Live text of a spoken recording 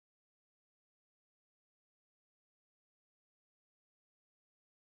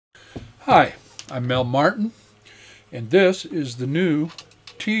Hi, I'm Mel Martin, and this is the new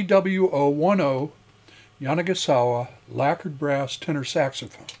WO10 Yanagisawa lacquered brass tenor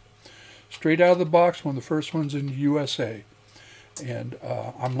saxophone. Straight out of the box, one of the first ones in the USA. And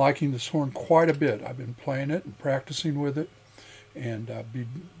I'm liking this horn quite a bit. I've been playing it and practicing with it, and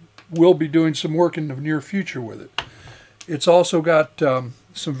will be doing some work in the near future with it. It's also got some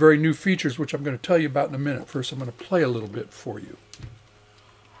very new features, which I'm going to tell you about in a minute. First, I'm going to play a little bit for you.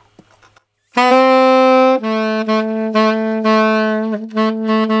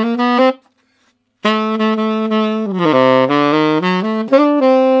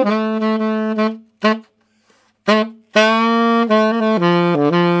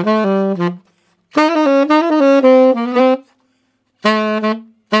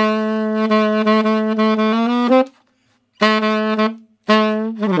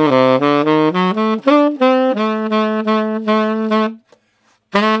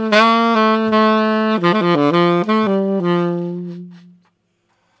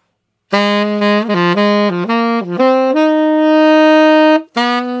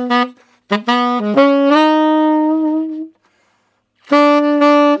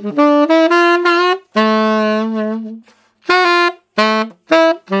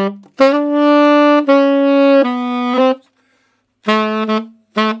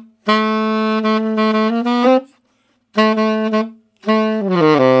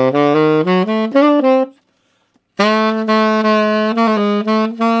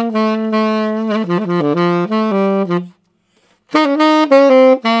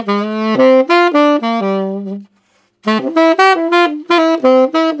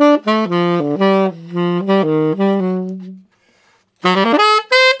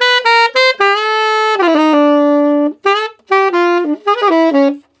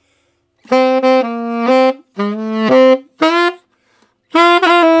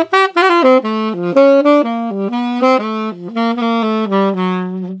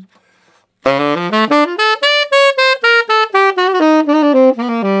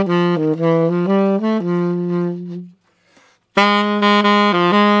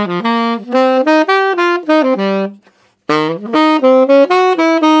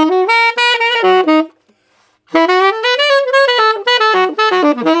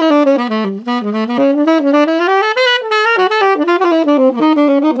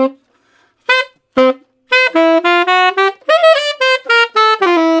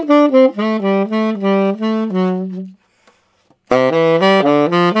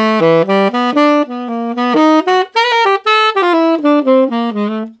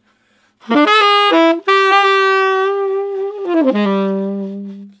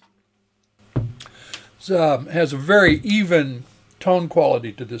 Has a very even tone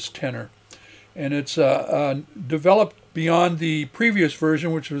quality to this tenor, and it's developed beyond the previous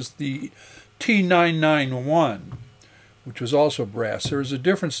version, which was the T991, which was also brass. There's a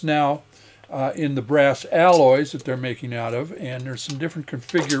difference now in the brass alloys that they're making out of, and there's some different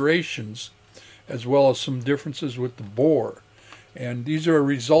configurations as well as some differences with the bore, and these are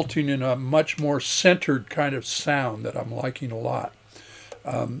resulting in a much more centered kind of sound that I'm liking a lot.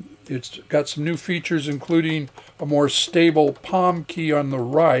 It's got some new features, including a more stable palm key on the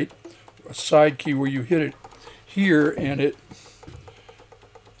right, a side key where you hit it here, and it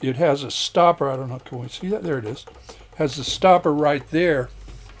has a stopper. I don't know, can we see that? There it is. Has the stopper right there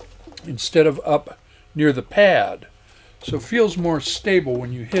instead of up near the pad. So it feels more stable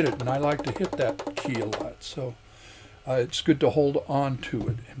when you hit it, and I like to hit that key a lot. So it's good to hold on to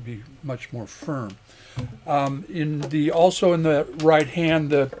it and be much more firm. Also in the right hand,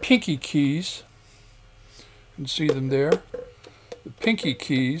 the pinky keys, you can see them there. The pinky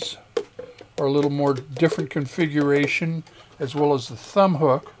keys are a little more different configuration, as well as the thumb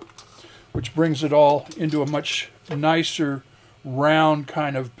hook, which brings it all into a much nicer round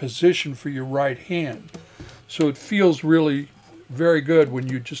kind of position for your right hand. So it feels really very good when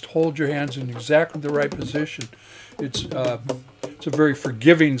you just hold your hands in exactly the right position. It's a very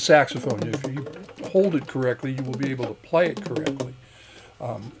forgiving saxophone. If you hold it correctly, you will be able to play it correctly.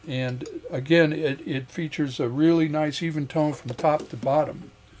 And again, it features a really nice even tone from top to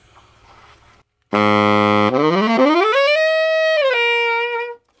bottom.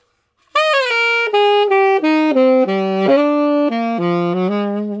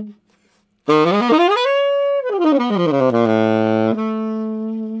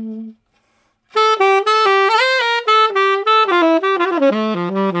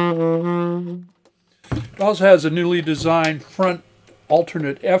 It also has a newly designed front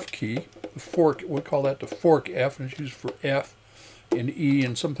alternate F key, the fork, we call that the fork F, and it's used for F and E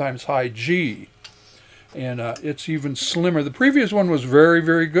and sometimes high G. and it's even slimmer. The previous one was very,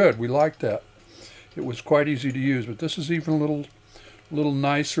 very good. We liked that. It was quite easy to use, but this is even a little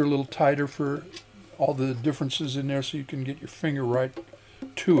nicer, a little tighter for all the differences in there, so you can get your finger right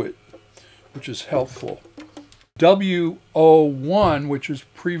to it, which is helpful. WO10, which was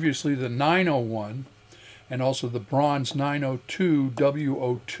previously the 901, and also the bronze 902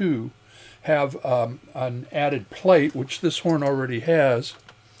 WO2, have an added plate, which this horn already has,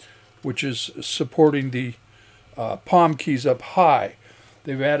 which is supporting the palm keys up high.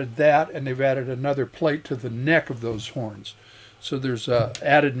 They've added that, and they've added another plate to the neck of those horns. So there's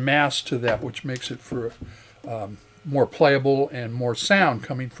added mass to that, which makes it for more playable and more sound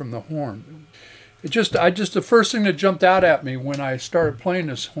coming from the horn. The first thing that jumped out at me when I started playing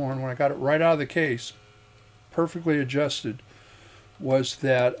this horn, when I got it right out of the case, perfectly adjusted, was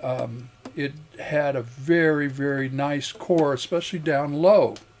that it had a very, very nice core, especially down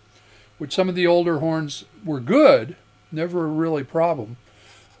low, which some of the older horns were good, never a really problem,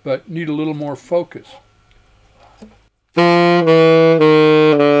 but need a little more focus.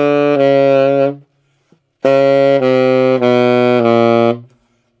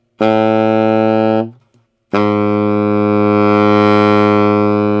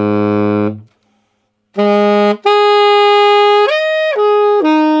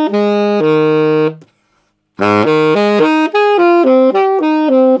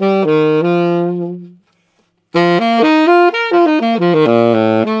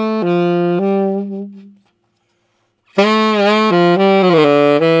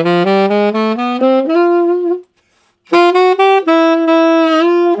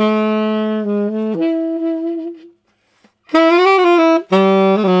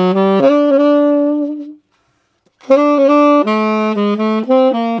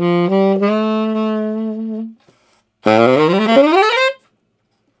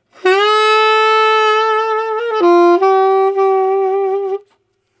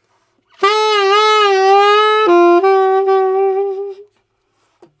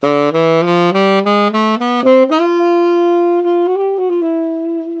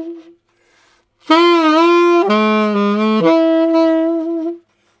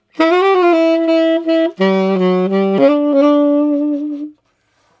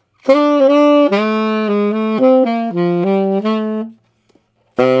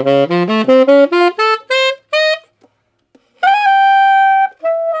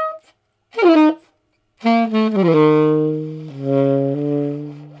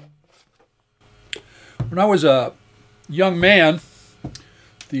 When I was a young man,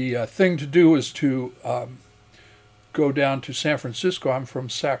 the thing to do was to go down to San Francisco, I'm from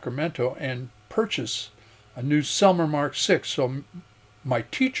Sacramento, and purchase a new Selmer Mark VI. So my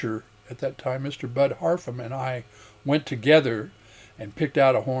teacher at that time, Mr. Bud Harfam, and I went together and picked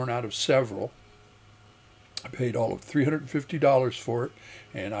out a horn out of several. I paid all of $350 for it,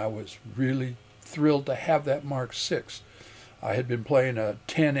 and I was really thrilled to have that Mark VI. I had been playing a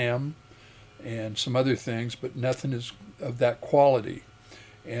 10M and some other things, but nothing is of that quality.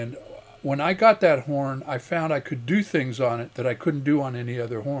 And when I got that horn, I found I could do things on it that I couldn't do on any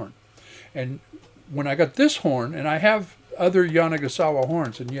other horn. And when I got this horn, and I have other Yanagisawa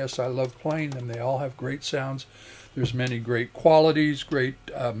horns, and yes, I love playing them. They all have great sounds. There's many great qualities, great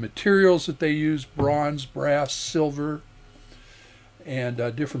materials that they use, bronze, brass, silver, and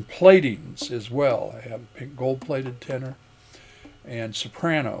different platings as well. I have a pink gold-plated tenor and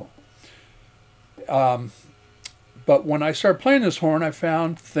soprano. But when I started playing this horn, I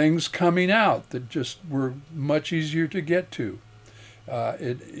found things coming out that just were much easier to get to.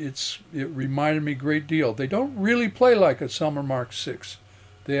 It reminded me a great deal. They don't really play like a Selmer Mark VI.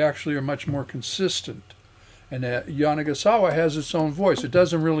 They actually are much more consistent. And Yanagisawa has its own voice. It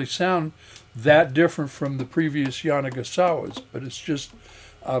doesn't really sound that different from the previous Yanagisawas, but it's just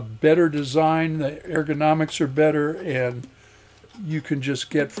a better design. The ergonomics are better, and you can just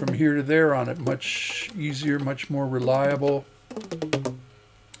get from here to there on it much easier, much more reliable.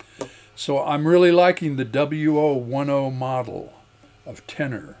 So I'm really liking the WO10 model of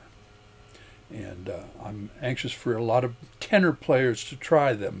tenor, and I'm anxious for a lot of tenor players to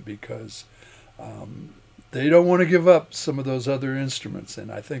try them, because they don't want to give up some of those other instruments, and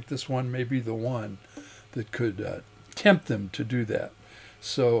I think this one may be the one that could tempt them to do that.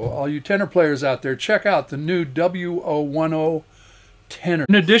 So all you tenor players out there, check out the new WO10 tenor.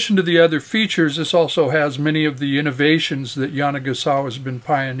 In addition to the other features, this also has many of the innovations that Yanagisawa has been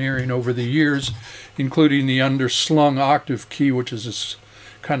pioneering over the years, including the underslung octave key, which is this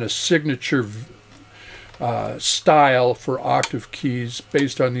kind of signature style for octave keys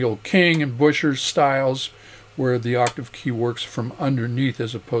based on the old King and Busher styles, where the octave key works from underneath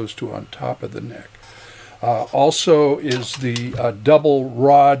as opposed to on top of the neck. Also is the double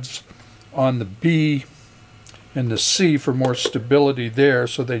rods on the B and the C for more stability there,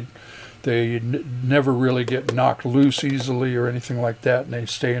 so they never really get knocked loose easily or anything like that, and they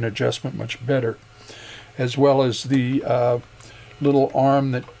stay in adjustment much better. As well as the little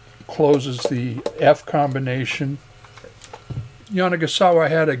arm that closes the F combination. Yanagisawa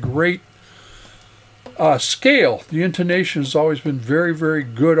had a great scale. The intonation has always been very, very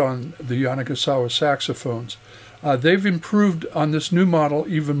good on the Yanagisawa saxophones. They've improved on this new model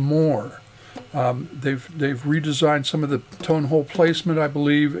even more. They've redesigned some of the tone hole placement, I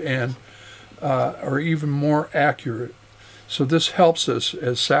believe, and are even more accurate. So this helps us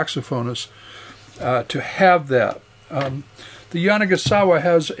as saxophonists to have that. The Yanagisawa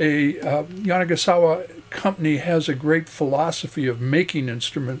Yanagisawa company has a great philosophy of making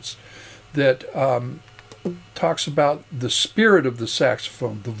instruments that talks about the spirit of the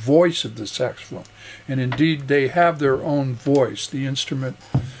saxophone, the voice of the saxophone. And indeed, they have their own voice. The instrument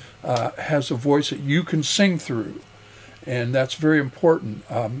has a voice that you can sing through, and that's very important.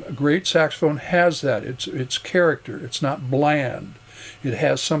 A great saxophone has that. It's character. It's not bland. It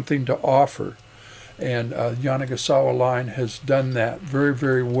has something to offer. And Yanagisawa line has done that very,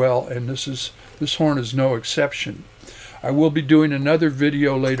 very well, and this horn is no exception. I will be doing another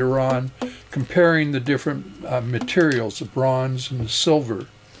video later on comparing the different materials, the bronze and the silver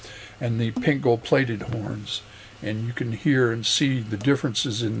and the pink gold plated horns, and you can hear and see the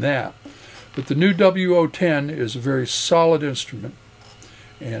differences in that. But the new WO10 is a very solid instrument,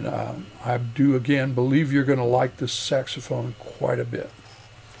 and I do again believe you're going to like this saxophone quite a bit.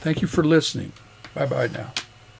 Thank you for listening. Bye-bye now.